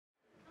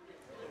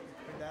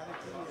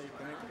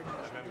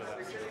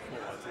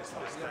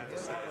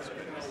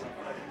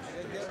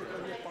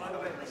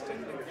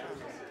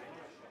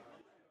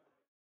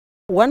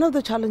One of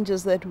the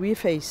challenges that we're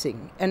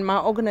facing, and my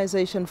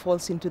organization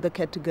falls into the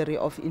category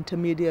of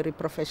intermediary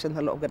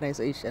professional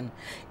organization,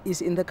 is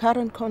in the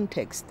current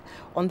context.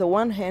 On the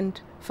one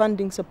hand,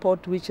 funding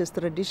support, which has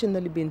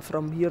traditionally been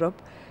from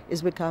Europe,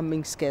 is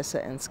becoming scarcer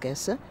and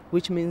scarcer,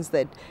 which means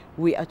that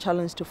we are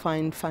challenged to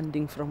find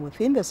funding from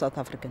within the South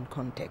African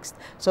context.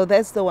 So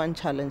that's the one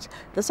challenge.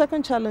 The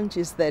second challenge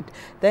is that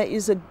there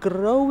is a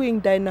growing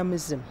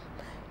dynamism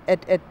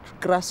at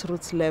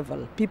grassroots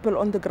level. People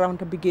on the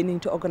ground are beginning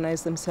to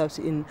organize themselves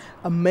in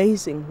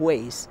amazing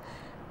ways.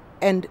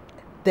 And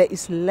there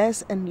is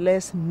less and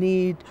less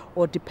need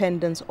or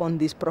dependence on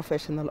these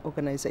professional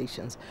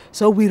organizations.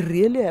 So we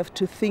really have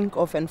to think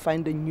of and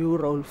find a new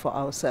role for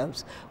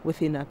ourselves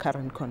within our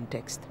current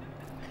context.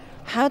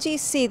 How do you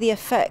see the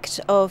effect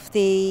of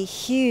the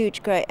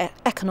huge, great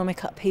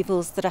economic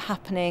upheavals that are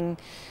happening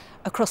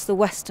across the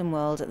Western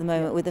world at the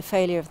moment, with the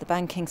failure of the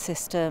banking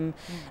system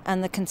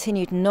and the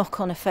continued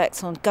knock-on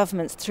effects on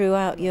governments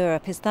throughout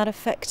Europe? Is that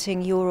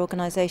affecting your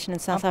organisation in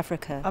South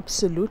Africa?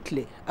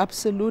 Absolutely,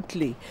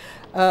 absolutely.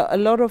 A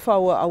lot of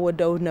our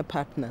donor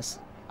partners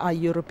are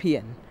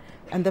European.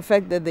 And the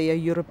fact that they are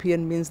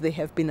European means they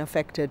have been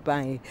affected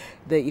by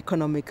the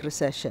economic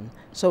recession.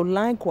 So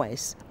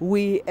likewise,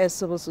 we as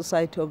civil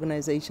society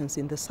organizations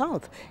in the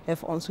South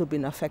have also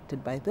been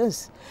affected by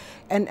this.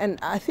 And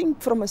I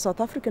think from a South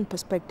African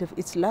perspective,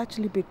 it's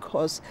largely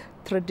because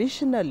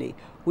traditionally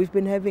we've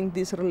been having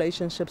these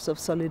relationships of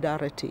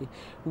solidarity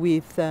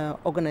with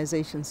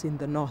organizations in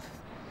the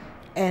North.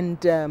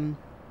 And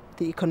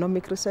the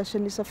economic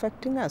recession is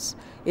affecting us.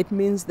 It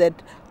means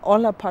that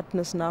all our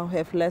partners now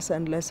have less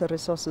and lesser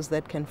resources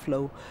that can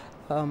flow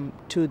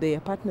to their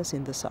partners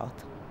in the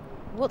South.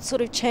 What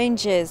sort of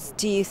changes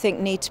do you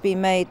think need to be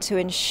made to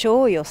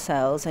ensure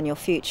yourselves and your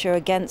future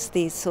against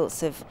these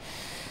sorts of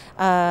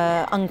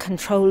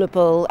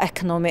uncontrollable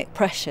economic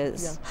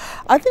pressures?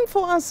 Yeah. I think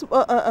for us,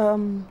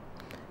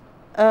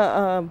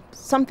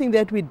 something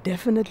that we're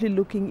definitely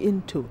looking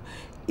into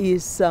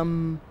is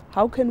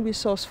how can we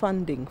source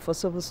funding for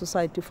civil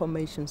society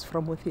formations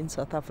from within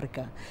South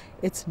Africa?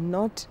 It's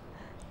not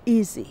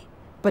easy,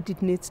 but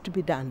it needs to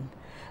be done.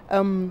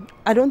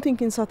 I don't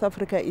think in South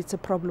Africa it's a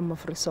problem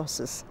of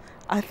resources.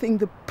 I think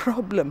the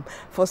problem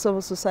for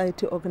civil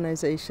society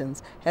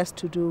organizations has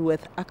to do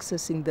with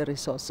accessing the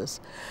resources.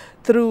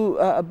 Through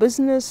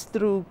business,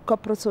 through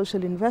corporate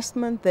social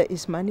investment, there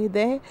is money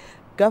there.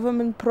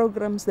 Government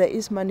programs, there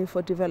is money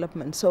for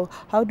development. So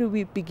how do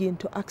we begin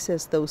to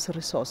access those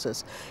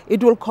resources?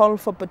 It will call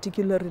for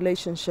particular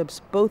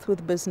relationships, both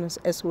with business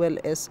as well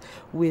as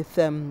with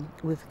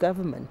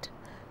government.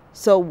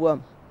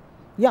 So,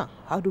 yeah,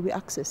 how do we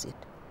access it?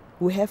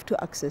 We have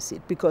to access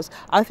it, because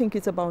I think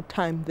it's about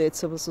time that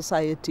civil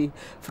society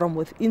from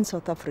within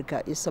South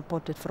Africa is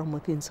supported from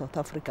within South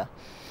Africa.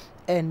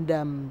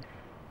 And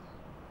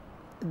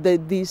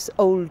these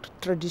old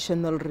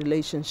traditional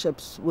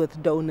relationships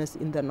with donors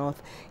in the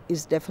North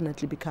is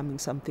definitely becoming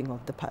something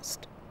of the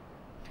past.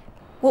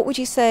 What would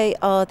you say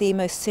are the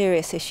most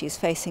serious issues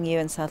facing you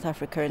in South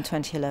Africa in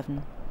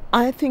 2011?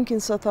 I think in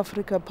South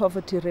Africa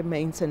poverty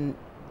remains an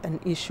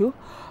issue.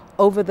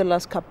 Over the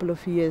last couple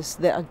of years,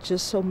 there are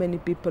just so many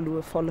people who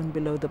have fallen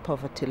below the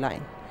poverty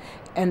line.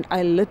 And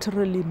I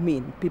literally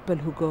mean people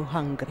who go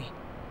hungry,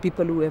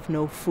 people who have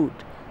no food.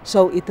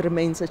 So it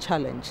remains a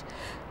challenge.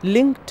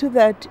 Linked to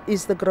that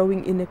is the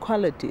growing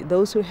inequality.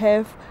 Those who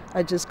have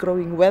are just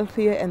growing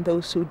wealthier, and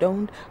those who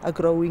don't are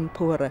growing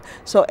poorer.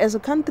 So as a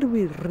country,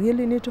 we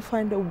really need to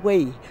find a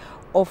way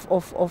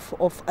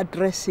of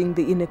addressing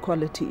the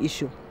inequality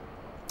issue.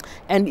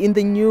 And in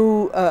the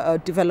new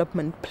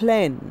development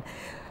plan,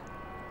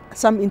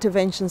 some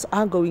interventions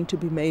are going to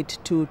be made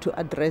to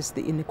address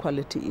the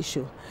inequality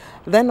issue.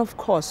 Then, of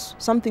course,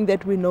 something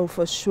that we know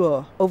for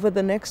sure, over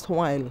the next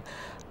while,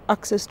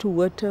 access to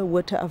water,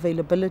 water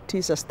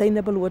availability,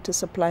 sustainable water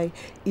supply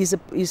is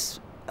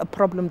a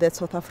problem that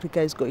South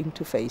Africa is going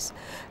to face.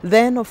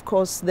 Then, of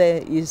course,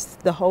 there is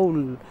the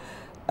whole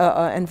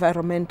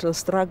environmental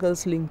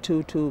struggles linked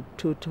to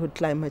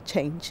climate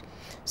change.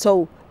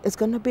 So it's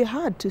going to be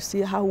hard to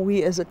see how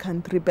we as a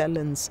country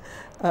balance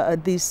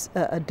these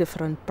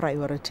different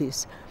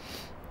priorities.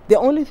 The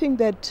only thing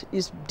that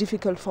is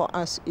difficult for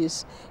us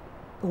is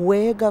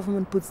where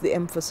government puts the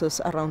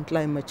emphasis around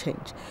climate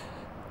change.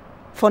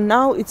 For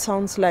now, it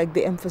sounds like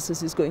the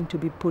emphasis is going to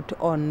be put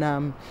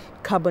on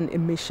carbon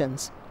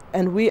emissions.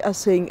 And we are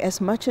saying,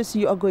 as much as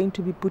you are going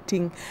to be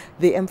putting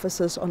the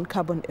emphasis on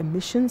carbon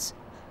emissions,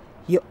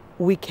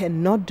 we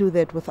cannot do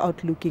that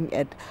without looking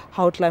at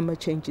how climate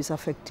change is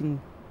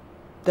affecting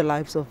the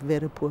lives of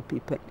very poor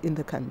people in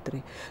the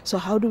country. So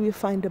how do we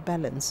find a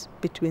balance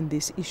between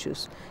these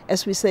issues?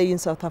 As we say in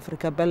South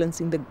Africa,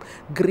 balancing the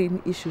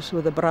green issues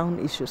with the brown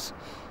issues.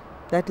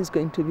 That is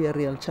going to be a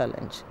real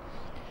challenge.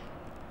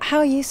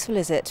 How useful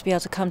is it to be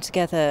able to come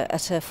together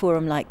at a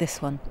forum like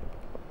this one?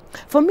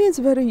 For me, it's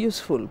very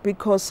useful,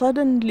 because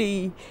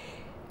suddenly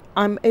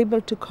I'm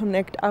able to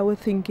connect our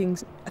thinking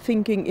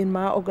in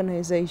my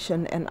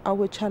organization and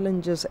our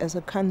challenges as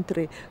a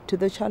country to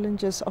the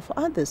challenges of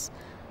others.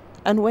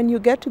 And when you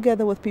get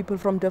together with people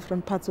from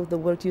different parts of the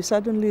world, you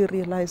suddenly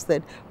realize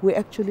that we're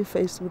actually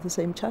faced with the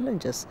same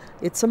challenges.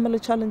 It's similar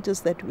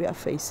challenges that we are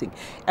facing.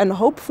 And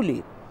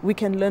hopefully we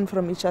can learn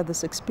from each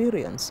other's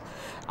experience.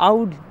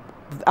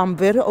 I'm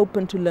very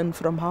open to learn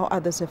from how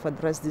others have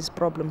addressed these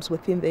problems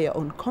within their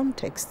own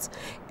contexts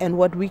and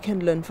what we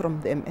can learn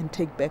from them and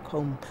take back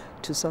home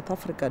to South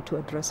Africa to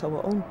address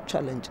our own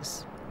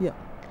challenges. Yeah.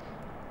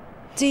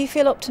 Do you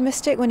feel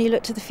optimistic when you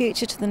look to the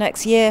future, to the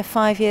next year,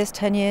 5 years,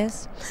 10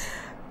 years?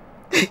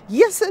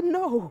 Yes and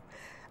no.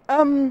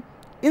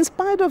 In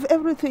spite of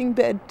everything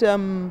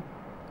that,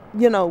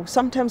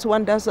 sometimes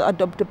one does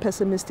adopt a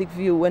pessimistic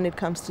view when it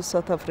comes to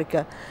South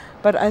Africa.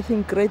 But I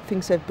think great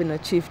things have been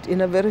achieved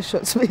in a very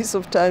short space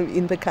of time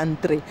in the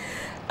country.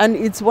 And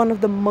it's one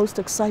of the most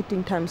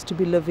exciting times to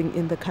be living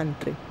in the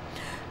country.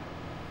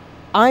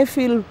 I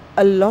feel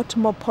a lot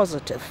more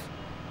positive.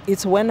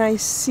 It's when I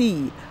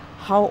see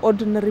how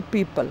ordinary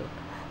people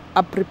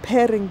are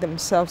preparing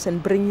themselves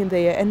and bringing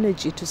their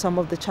energy to some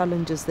of the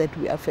challenges that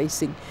we are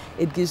facing.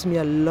 It gives me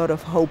a lot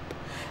of hope.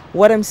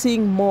 What I'm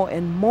seeing more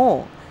and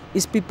more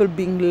is people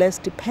being less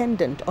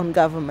dependent on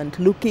government,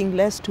 looking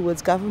less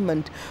towards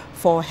government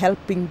for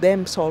helping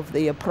them solve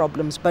their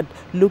problems, but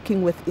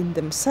looking within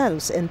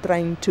themselves and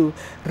trying to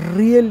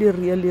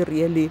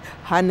really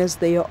harness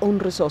their own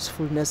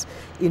resourcefulness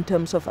in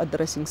terms of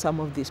addressing some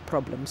of these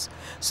problems.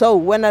 So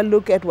when I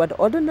look at what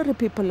ordinary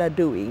people are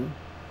doing,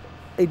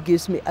 it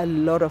gives me a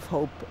lot of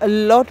hope, a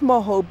lot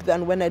more hope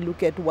than when I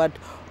look at what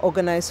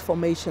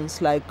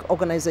organizations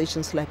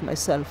like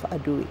myself are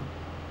doing.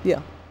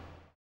 Yeah.